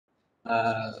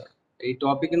ഈ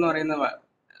ടോപ്പിക് എന്ന് പറയുന്നത്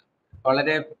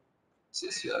വളരെ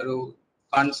ഒരു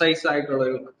കൺസൈസ് ആയിട്ടുള്ള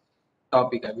ഒരു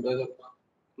ടോപ്പിക്കാണ്. ബിക്കോസ്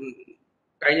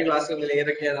കഴിഞ്ഞ ക്ലാസ്സുകളിൽ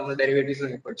ഏതൊക്കെയാണ് നമ്മൾ ഡെറിവേറ്റീവ്സ്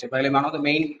പഠിച്ചത്. അതിൽ one of the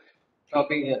main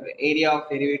topic area of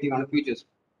derivative ആണ് ഫ്യൂച്ചേഴ്സ്.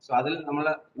 സോ അതിൽ നമ്മൾ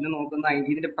ഇന്ന് നോക്കുന്ന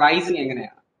ഇതിന്റെ പ്രൈസിങ്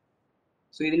എങ്ങനെയാണ്.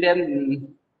 സോ ഇതിന്റെ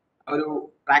ഒരു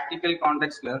പ്രാക്ടിക്കൽ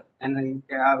കോണ്ടെക്സ്റ്റിൽ ഞാൻ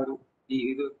നിങ്ങൾക്ക് ആ ഒരു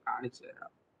ഇത് കാണിച്ചു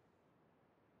തരാം.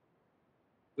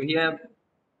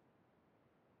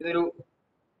 ഇതൊരു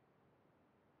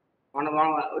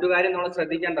ഒരു കാര്യം നമ്മൾ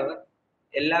ശ്രദ്ധിക്കേണ്ടത്,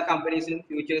 എല്ലാ കമ്പനീസിനും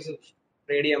ഫ്യൂച്ചേഴ്സ്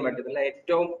ട്രേഡ് ചെയ്യാൻ പറ്റത്തില്ല.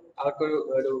 ഏറ്റവും അവർക്കൊരു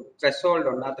ഒരു ത്രെഷോൾഡ്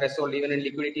ഉണ്ട്. ആ threshold even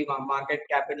liquidity, market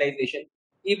capitalisation,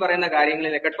 ഈ പറയുന്ന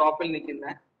കാര്യങ്ങളിലൊക്കെ ടോപ്പിൽ നിൽക്കുന്ന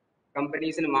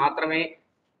കമ്പനീസിന് മാത്രമേ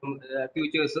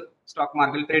ഫ്യൂച്ചേഴ്സ് സ്റ്റോക്ക്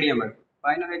മാർക്കറ്റിൽ ട്രേഡ് ചെയ്യാൻ പറ്റും. അപ്പൊ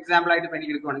അതിനൊരു എക്സാമ്പിൾ ആയിട്ട്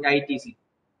എനിക്ക് എടുക്കുവാണെങ്കിൽ ITC.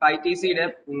 ITCയുടെ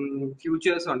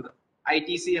ഫ്യൂച്ചേഴ്സ് ഉണ്ട്.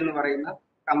 ITC എന്ന് പറയുന്ന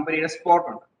കമ്പനിയുടെ സ്പോട്ട്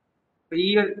ഉണ്ട്. ഈ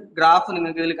ഗ്രാഫ്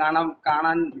നിങ്ങൾക്ക് ഇതിൽ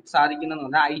കാണാൻ സാധിക്കുന്നതെന്ന്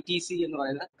പറഞ്ഞാൽ ITC എന്ന്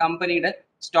പറയുന്ന കമ്പനിയുടെ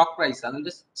സ്റ്റോക്ക് പ്രൈസ്,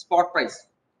 അതിന്റെ സ്പോട്ട് പ്രൈസ്.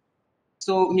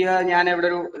 സോ ഹിയർ ഞാൻ ഇവിടെ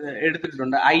ഒരു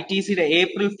എടുത്തിട്ടുണ്ട് ITCയുടെ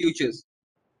ഏപ്രിൽ ഫ്യൂച്ചേഴ്സ്.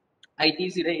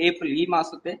 ITCയുടെ ഏപ്രിൽ ഈ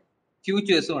മാസത്തെ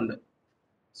ഫ്യൂച്ചേഴ്സും ഉണ്ട്.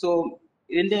 സോ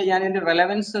ഞാൻ ഇതിന്റെ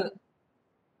റെലവൻസ്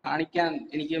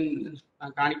എനിക്ക്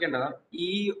കാണിക്കേണ്ടത് ഈ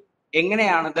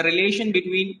എങ്ങനെയാണ് the relation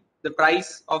between the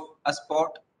price of A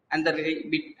spot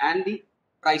and the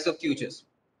price of futures.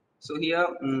 So here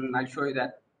I'll show you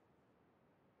that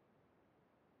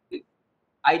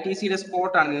ITC the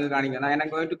spot and I'm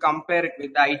going to compare it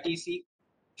with the ITC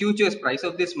futures price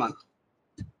of this month.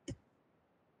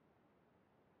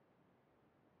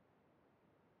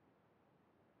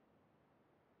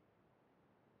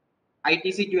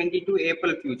 ITC 22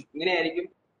 April future.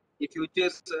 The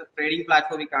futures trading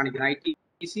platform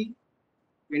ITC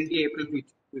 20 April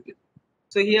future.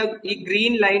 So here the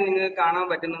green line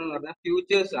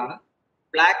futures ആണ്,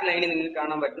 black ലൈനിൽ നിങ്ങൾക്ക്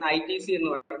കാണാൻ പറ്റുന്ന ITC എന്ന്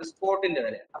പറയുന്നത് സ്പോട്ടിന്റെ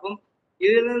വില. അപ്പം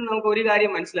ഇതിൽ നിന്ന് നമുക്ക് ഒരു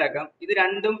കാര്യം മനസ്സിലാക്കാം, ഇത്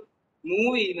രണ്ടും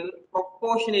മൂവ് ചെയ്യുന്നത്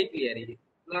പ്രൊപ്പോർഷനേറ്റ്ലി ആയിരിക്കും.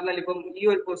 എന്ന് പറഞ്ഞാൽ ഇപ്പം ഈ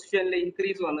ഒരു പൊസിഷനിൽ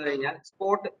ഇൻക്രീസ് വന്നു കഴിഞ്ഞാൽ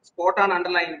സ്പോട്ടാണ്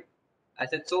അണ്ടർലൈൻ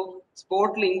അസറ്റ്. സോ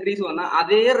സ്പോട്ടിൽ ഇൻക്രീസ് വന്നാൽ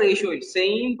അതേ റേഷ്യോയിൽ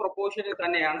സെയിം പ്രൊപ്പോർഷനിൽ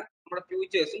തന്നെയാണ് നമ്മുടെ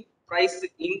ഫ്യൂച്ചേഴ്സും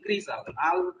പ്രൈസ് ഇൻക്രീസ് ആകുന്നത്. ആ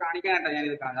ഒരു കാണിക്കാനായിട്ടാണ്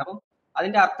ഞാനിത് കാണുന്നത്. അപ്പം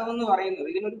അതിന്റെ അർത്ഥം എന്ന് പറയുന്നത്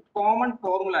ഇതിനൊരു കോമൺ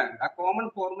ഫോർമുല ഉണ്ട്. ആ കോമൺ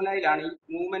ഫോർമുലയിലാണ് ഈ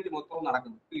മൂവ്മെന്റ് മൊത്തവും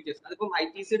നടക്കുന്നത് ഫ്യൂച്ചേഴ്സ്. അതിപ്പം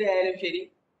ITCയുടെ ആയാലും ശരി,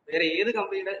 വേറെ ഏത്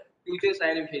കമ്പനിയുടെ ഫ്യൂച്ചേഴ്സ്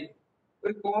ആയാലും ശരി,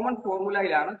 ഒരു കോമൺ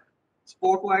ഫോർമുലയിലാണ്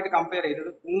സ്പോട്ടുമായിട്ട് കമ്പയർ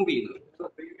ചെയ്തത് മൂവ് ചെയ്യുന്നത്.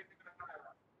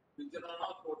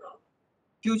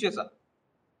 ഫ്യൂച്ചേഴ്സാ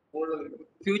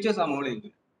മോൾ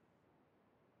ചെയ്യുന്നത്.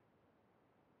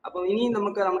 അപ്പൊ ഇനി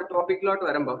നമുക്ക് നമ്മുടെ ടോപ്പിക്കിലോട്ട്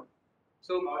വരുമ്പോൾ,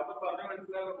 so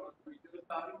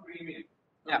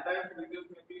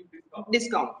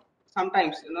discount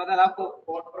sometimes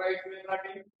spot price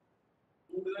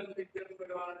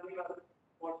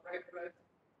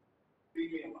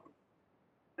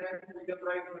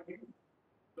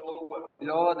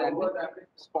lower than the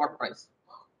spot price.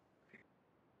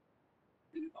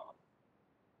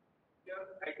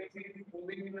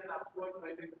 Moving in an upward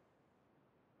trend.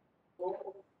 So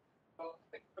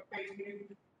expectation is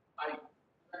high.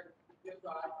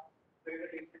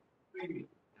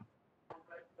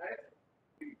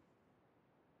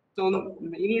 So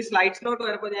ഇനി സ്ലൈഡ്സിലോട്ട്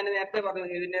വരുമ്പോൾ ഞാൻ നേരത്തെ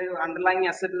പറഞ്ഞത് ഇതിന്റെ അണ്ടർലൈങ്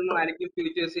അസറ്റിൽ നിന്നായിരിക്കും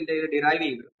ഫ്യൂച്ചേഴ്സിന്റെ ഇത് ഡിറൈവ്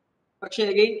ചെയ്യുന്നത്. പക്ഷേ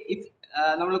അഗൈൻ ഇഫ്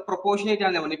നമ്മൾ പ്രൊപ്പോർഷനേറ്റ്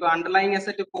ആണ് പറഞ്ഞത്. ഇപ്പൊ അണ്ടർലൈങ്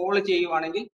അസറ്റ് ഫോളോ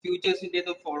ചെയ്യുവാണെങ്കിൽ ഫ്യൂച്ചേഴ്സിന്റെ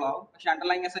ഫോളോ ആവും. പക്ഷെ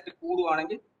അണ്ടർലൈങ് അസറ്റ്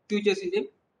കൂടുവാണെങ്കിൽ ഫ്യൂച്ചേഴ്സിന്റെ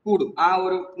കൂടും. ആ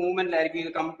ഒരു മൂവ്മെന്റിലായിരിക്കും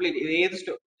ഇത് കംപ്ലീറ്റ് ഏത്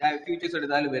ഫ്യൂച്ചേഴ്സ്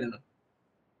എടുത്താലും വരുന്നത്.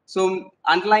 സോ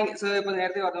അണ്ടർലൈങ് ഇപ്പൊ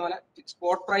നേരത്തെ പറഞ്ഞ പോലെ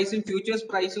സ്പോട്ട് പ്രൈസും ഫ്യൂച്ചേഴ്സ്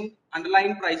പ്രൈസും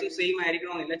അണ്ടർലൈങ് പ്രൈസും സെയിം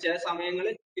ആയിരിക്കണമെന്നില്ല. ചില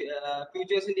സമയങ്ങളിൽ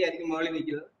ഫ്യൂച്ചേഴ്സിന്റെ ആയിരിക്കും മുകളിൽ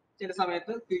നിൽക്കുന്നത്, ചില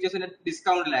സമയത്ത് ഫ്യൂച്ചേഴ്സിന്റെ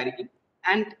ഡിസ്കൗണ്ടിലായിരിക്കും.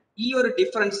 ആൻഡ് ഈ ഒരു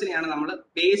ഡിഫറൻസിനെയാണ് നമ്മൾ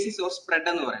ബേസിസ് ഓഫ് സ്പ്രെഡ്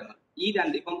എന്ന് പറയുന്നത്. ഈ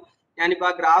രണ്ട് ഇപ്പം ഞാനിപ്പോ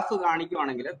ആ graph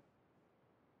കാണിക്കുവാണെങ്കിൽ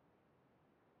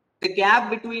the gap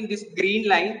between this green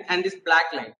line and this black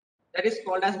line, that is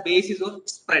called as basis of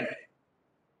spread.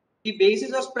 ഈ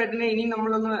ബേസിസ് ഓഫ് സ്പ്രെഡിനെ ഇനി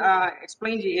നമ്മളൊന്ന്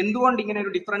എക്സ്പ്ലെയിൻ ചെയ്യും, എന്തുകൊണ്ട് ഇങ്ങനെ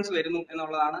ഒരു ഡിഫറൻസ് വരുന്നു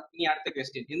എന്നുള്ളതാണ് ഇനി അടുത്ത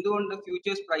ക്വസ്റ്റ്യൻ. എന്തുകൊണ്ട്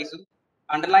ഫ്യൂച്ചേഴ്സ് പ്രൈസും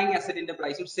അണ്ടർലൈങ് അസറ്റിന്റെ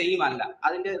പ്രൈസും സെയിം അല്ല?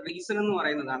 അതിന്റെ റീസൺ എന്ന്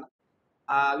പറയുന്നതാണ്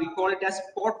we call it as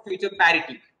spot future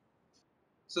parity.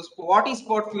 So what is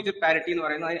spot future parity എന്ന്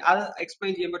പറയുന്നത്? അത്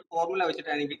എക്സ്പ്ലെയിൻ ചെയ്യുമ്പോൾ ഫോർമുല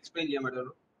വെച്ചിട്ട് എനിക്ക് എക്സ്പ്ലെയിൻ ചെയ്യാൻ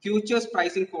പറ്റുള്ളൂ. ഫ്യൂച്ചേഴ്സ്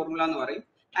പ്രൈസിംഗ് ഫോർമുല എന്ന് പറയും.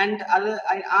 ആൻഡ് അത്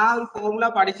ആ ഒരു ഫോർമുല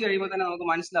പഠിച്ചു കഴിയുമ്പോൾ തന്നെ നമുക്ക്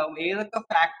മനസ്സിലാവും ഏതൊക്കെ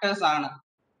ഫാക്ടേഴ്സ് ആണ്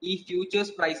ഈ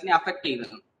ഫ്യൂച്ചേഴ്സ് പ്രൈസിനെ അഫക്ട്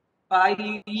ചെയ്യുന്നത്.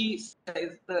 ഈ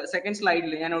സെക്കൻഡ്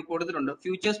സ്ലൈഡിൽ ഞാൻ കൊടുത്തിട്ടുണ്ട്,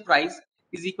 futures price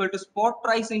is equal to spot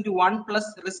price into 1 plus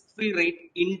risk free rate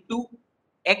into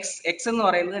x എന്ന്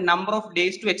പറയുന്നത് number of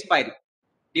days to expiry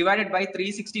divided by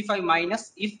 365 minus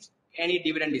if any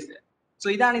dividend is there. So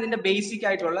ഇതാണ് ഇതിന്റെ basic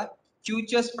ആയിട്ടുള്ള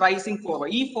ഫ്യൂച്ചേഴ്സ് പ്രൈസിംഗ് ഫോർമുല.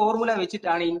 ഈ formula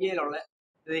വെച്ചിട്ടാണ് ഇന്ത്യയിലുള്ള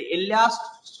എല്ലാ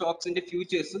സ്റ്റോക്സിന്റെ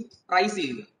ഫ്യൂച്ചേഴ്സും price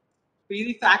ചെയ്യുന്നത്. അപ്പൊ ഈ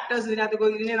ഫാക്ടേഴ്സ് ഇതിനകത്ത്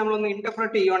ഇതിനെ നമ്മളൊന്ന്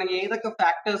ഇന്റർപ്രറ്റ് ചെയ്യുവാണെങ്കിൽ ഏതൊക്കെ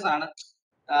ഫാക്ടേഴ്സ് ആണ്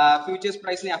ഫ്യൂച്ചേഴ്സ്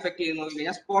പ്രൈസിനെ അഫക്ട് ചെയ്യുന്നത്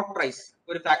കഴിഞ്ഞാൽ സ്പോട്ട് പ്രൈസ്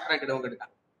ഒരു ഫാക്ടറായിട്ട് നമുക്ക് എടുക്കാം.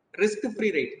 റിസ്ക് ഫ്രീ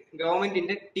റേറ്റ്,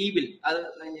 ഗവൺമെന്റിന്റെ ടി ബിൽ, അത്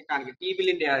കാണിക്കും, ടി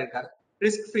ബില്ലിന്റെ ആൾക്കാർ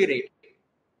risk free rate.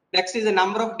 Next is the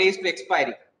number of days to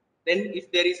expiry, then if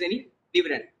there is any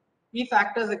dividend. ഈ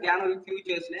ഫാക്ടേഴ്സ് ഒക്കെയാണ് ഒരു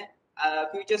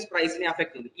ഫ്യൂച്ചേഴ്സ് പ്രൈസിനെ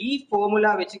അഫക്ട് ചെയ്യുന്നത്. ഈ ഫോർമുല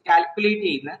വെച്ച് കാൽക്കുലേറ്റ്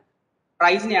ചെയ്യുന്ന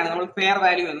പ്രൈസിനെയാണ് നമ്മൾ ഫെയർ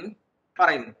വാല്യൂ എന്ന്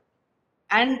പറയുന്നത്.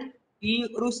 ആൻഡ് ഈ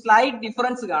ഒരു സ്ലൈറ്റ്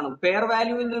ഡിഫറൻസ് കാണും ഫെയർ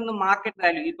വാല്യൂവിൽ നിന്ന് മാർക്കറ്റ്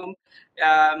വാല്യൂ. ഇപ്പം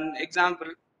example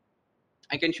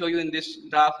I can show you in this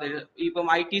graph. Even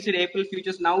ITC April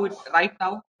futures now, right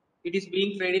now, it is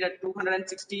being traded at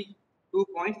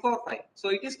 262.45. So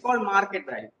it is called market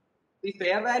value. The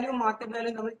fair value, market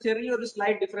value, നമ്മൾ ചെറിയൊരു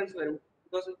slight difference വരും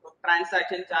because of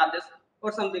transaction charges or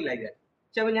something like that.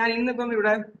 പക്ഷെ ഞാൻ ഇന്നിപ്പം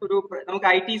ഇവിടെ ഒരു നമുക്ക്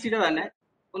ITCയുടെ തന്നെ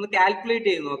ഒന്ന് കാൽക്കുലേറ്റ്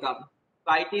ചെയ്ത് നോക്കാം.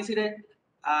 ITCയുടെ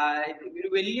ഒരു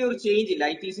വലിയൊരു ചേഞ്ച് ഇല്ല,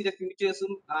 ITCയുടെ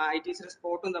ഫ്യൂച്ചേഴ്സും ITCയുടെ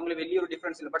സ്പോട്ടും തമ്മിൽ വലിയൊരു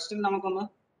ഡിഫറൻസ് ഇല്ല. പക്ഷെ നമുക്കൊന്ന്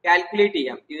കാൽക്കുലേറ്റ്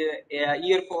ചെയ്യാം ഇത് ഈ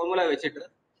ഒരു ഫോർമുല വെച്ചിട്ട്.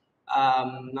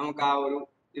 നമുക്ക് ആ ഒരു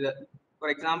ഇത് for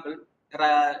example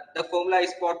the formula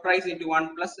is spot price into 1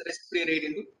 plus risk free rate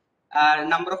into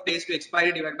number of days to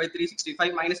expiry divided by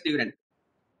 365 minus dividend.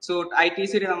 So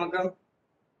ITC നമുക്ക്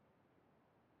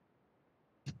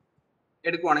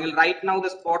എടുക്കുവാണെങ്കിൽ right now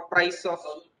the spot price of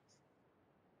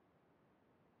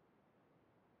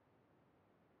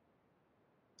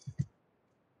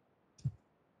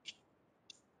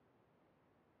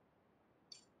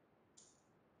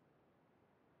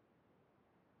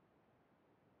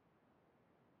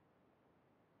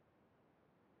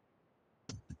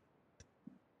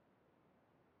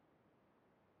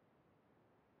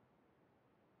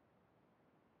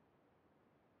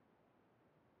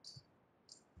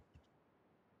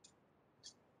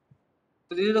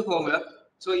so this is the formula.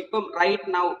 So ഇപ്പം right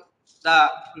now the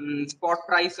spot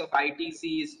price of ITC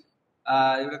is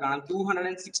ഇവിടെ കാണാം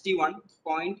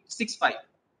 261.65.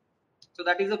 so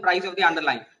that is the price of the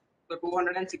underlying. So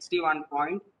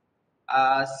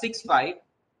 261.65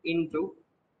 into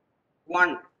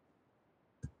 1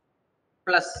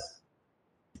 plus.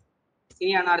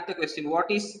 ഇനിയാണ് അടുത്ത question, what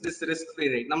is this risk free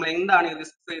rate? നമ്മൾ എന്താണ് ഈ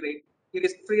risk free rate? ഈ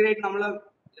risk free rate നമ്മൾ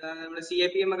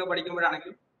CAPM ഒക്കെ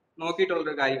പഠിക്കുമ്പോഴാണെങ്കിൽ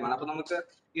നോക്കിയിട്ടുള്ളൊരു കാര്യമാണ്. അപ്പൊ നമുക്ക്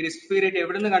ഈ റിസ്ക് ഫ്രീ റേറ്റ്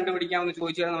എവിടെ നിന്ന് കണ്ടുപിടിക്കാമെന്ന്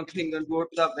ചോദിച്ചാൽ നമുക്ക് go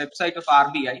to the website of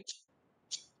RBI.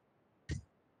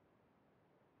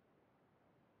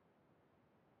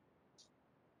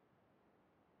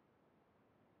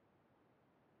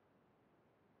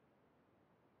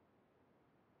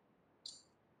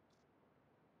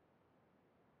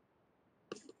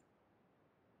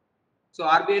 So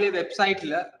RBI website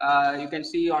you can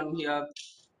see on here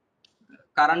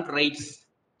current rates.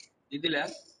 ഇതില്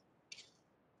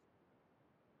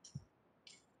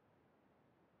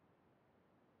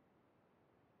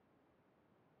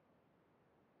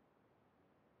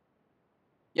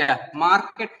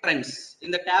market trends. In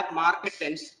the tab market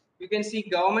trends, you can see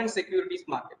government securities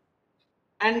market.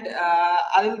 And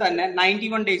അതിൽ തന്നെ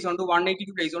 91 days ഉണ്ട്,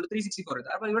 182 days ഉണ്ട്, 364 ഉണ്ട്.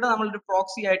 അപ്പൊ ഇവിടെ നമ്മളൊരു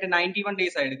proxy ആയിട്ട് 91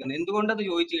 days ആയി എടുക്കുന്നത്. എന്തുകൊണ്ടെന്ന്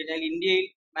ചോദിച്ചു കഴിഞ്ഞാൽ ഇന്ത്യയിൽ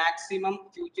മാക്സിമം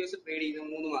ഫ്യൂച്ചേഴ്സ് ട്രേഡ്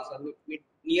ചെയ്യുന്നത് 3 മാസം,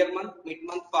 near month, mid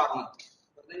month, far month.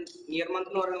 Near month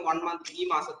എന്ന് പറയുന്നത് 1 month ഈ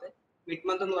മാസത്തെ, മിഡ്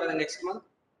മന്ത് എന്ന് പറയുന്നത് next month,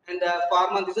 and far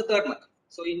month is third month.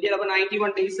 So ഇന്ത്യയിൽ അപ്പൊ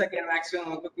 91 days ഒക്കെയാണ് മാക്സിമം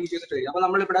നമുക്ക് ഫ്യൂച്ചേഴ്സ് ട്രേഡ് ചെയ്യുക. അപ്പൊ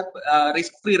നമ്മളിവിടെ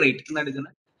റിസ്ക് ഫ്രീ റേറ്റ് എന്ന്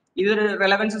എടുക്കുന്നത്. ഇതൊരു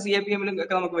റെലവൻസ് CAPM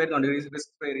ഒക്കെ നമുക്ക് വരുന്നുണ്ട്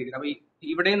റിസ്ക് ഫ്രീ റേറ്റ്. അപ്പൊ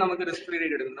ഇവിടെയും നമുക്ക് റിസ്ക് ഫ്രീ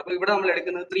റേറ്റ് എടുക്കുന്നത്. അപ്പൊ ഇവിടെ നമ്മൾ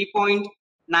എടുക്കുന്നത്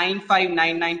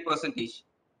 3.9599%.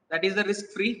 That is the risk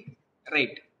free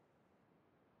rate.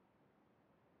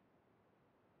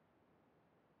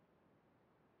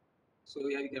 So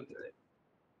yeah, you can do that.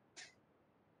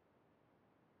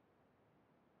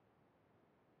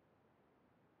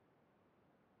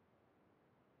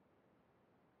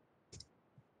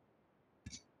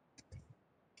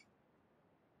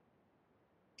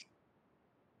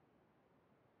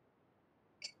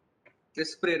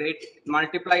 Risk free rate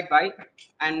multiplied by,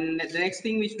 and the next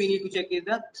thing which we need to check is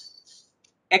the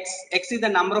x is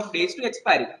the number of days to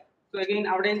expiry. So again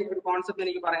അവിടെ ഒരു concept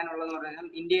എനിക്ക് പറയാനുള്ളതെന്ന് പറഞ്ഞാൽ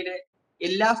ഇന്ത്യയിലെ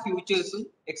എല്ലാ ഫ്യൂച്ചേഴ്സും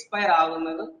expire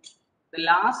ആകുന്നത് the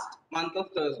last month of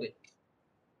Thursday.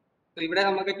 So ഇവിടെ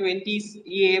നമുക്ക് 20s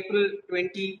ഈ April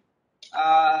 20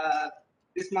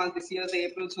 this month, this year's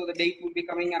April, so the date will be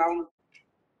coming around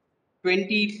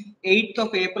 28th of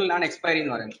April ആണ് എക്സ്പയറി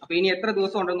എന്ന് പറയുന്നത്. അപ്പൊ ഇനി എത്ര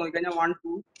ദിവസം ഉണ്ടെന്ന് നോക്കിക്കഴിഞ്ഞാൽ 1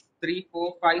 2 3 4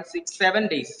 5 6 7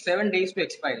 days to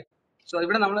expire. So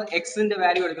ഇവിടെ നമ്മൾ എക്സിന്റെ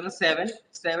വാല്യൂ എടുക്കുന്നത്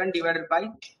 7 divided by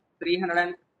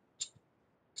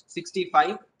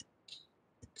 365.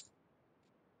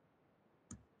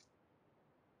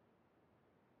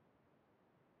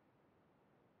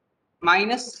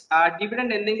 മൈനസ്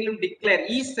ഡിവിഡൻഡ് എന്തെങ്കിലും ഡിക്ലെയർ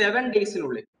ഈ 7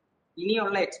 ഡേയ്സിനുള്ളിൽ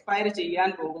ഇനിയുള്ള എക്സ്പയർ ചെയ്യാൻ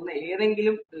പോകുന്ന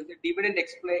ഏതെങ്കിലും ഡിവിഡൻഡ്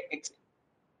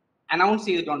അനൗൺസ്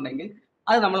ചെയ്തിട്ടുണ്ടെങ്കിൽ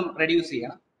അത് നമ്മൾ റെഡ്യൂസ്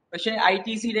ചെയ്യണം. പക്ഷേ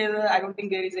ITCയുടേത് I don't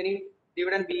think there is any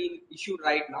dividend being issued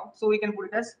right now, so we can put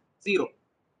it as 0.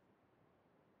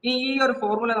 ഈ ഒരു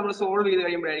ഫോർമുല നമ്മൾ സോൾവ് ചെയ്ത്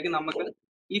കഴിയുമ്പോഴായിരിക്കും നമുക്ക്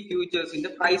ഈ ഫ്യൂച്ചേഴ്സിന്റെ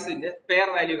പ്രൈസിന്റെ ഫെയർ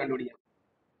വാല്യൂ കണ്ടുപിടിക്കാം.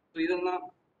 സോ ഇതൊന്ന്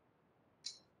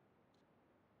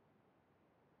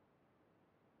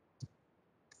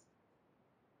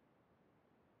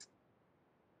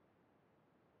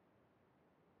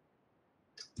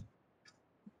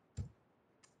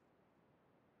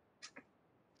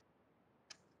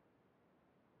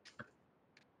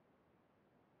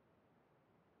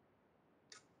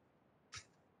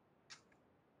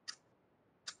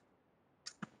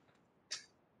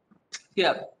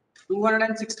here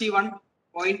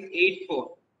 261.84.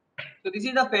 So this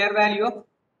is the fair value of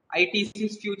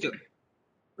ITC's future.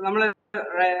 So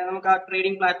നമുക്ക് ആ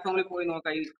ട്രേഡിംഗ് പ്ലാറ്റ്ഫോമിൽ പോയി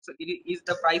നോക്കാം. Is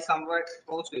the price somewhere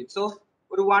close to it. So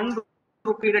ഒരു 1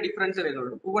 റുപ്പിയുടെ ഡിഫറൻസ്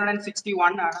വരുന്നുള്ളൂ.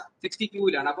 261 ആണ്,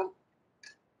 62ലാണ്. അപ്പം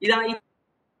ഇതാണ് ഈ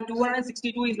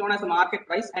 262 is known as the market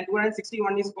price and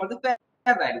 261 is called the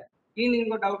fair value. ഇനി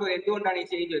നിങ്ങൾക്ക് ഡൗട്ട് വരും എന്തുകൊണ്ടാണ് ഈ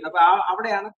ചേഞ്ച് വരുന്നത്. അപ്പൊ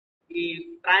അവിടെയാണ് ഈ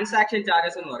ട്രാൻസാക്ഷൻ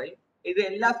ചാർജസ് എന്ന് പറയും. ഇത്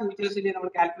എല്ലാ ഫ്യൂച്ചേഴ്സിന്റെയും നമ്മൾ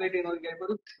കാൽക്കുലേറ്റ് ചെയ്യുന്ന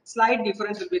ഒരു slight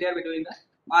difference will be there between the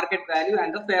market value and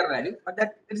the fair value, but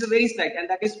that is a very slight and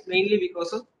that is mainly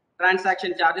because of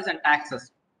transaction charges and taxes.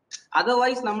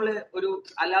 Otherwise നമ്മൾ ഒരു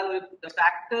അല്ലാതെ the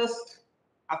factors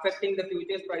affecting the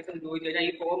futures price എന്ന് ചോദിച്ചു കഴിഞ്ഞാൽ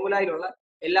ഈ ഫോർമുലയിലുള്ള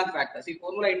എല്ലാ factors ഈ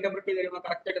formula interpret ചെയ്ത് കഴിയുമ്പോൾ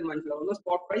കറക്റ്റ് ആയിട്ട് മനസ്സിലാവുന്നു.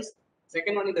 Spot price,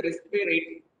 second one is the risk free rate,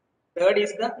 third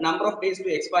is the number of days to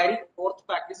expiry, fourth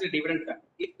factor is the dividend factor.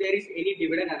 If there is any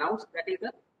dividend announced, that is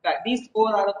the these four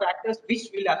are the factors which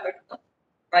will affect the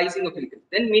pricing of futures.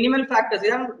 Then minimal factors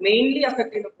are mainly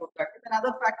affecting the fourth factor. Then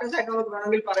other factors ആയിട്ട് നമുക്ക്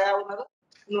വേണമെങ്കിൽ പറയാവുന്നത്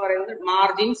എന്ന് പറയുന്നത്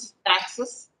margins,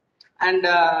 taxes and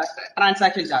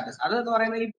transaction charges. അതെന്ന്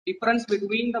പറയുന്നത് ഈ difference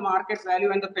between the market value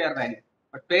and the fair value.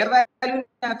 But fair value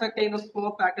affect ചെയ്യുന്ന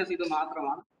 4 ഫാക്ടേഴ്സ് ഇത്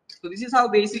മാത്രമാണ്. So this is how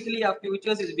basically ആ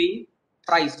ഫ്യൂച്ചേഴ്സ് ഇസ് ബീങ്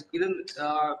പ്രൈസ്ഡ്. ഇത്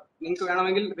നിങ്ങൾക്ക്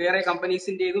വേണമെങ്കിൽ വേറെ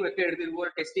കമ്പനീസിന്റെ ഇതും ഒക്കെ എടുത്ത്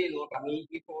ഇതുപോലെ ടെസ്റ്റ് ചെയ്ത് നോക്കാം.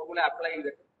 ഈ ഫോർമുല അപ്ലൈ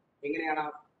ചെയ്തിട്ട് എങ്ങനെയാണ് ആ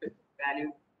വാല്യൂ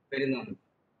വരുന്നത്.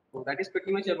 So that is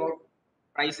pretty much about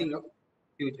pricing of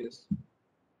futures.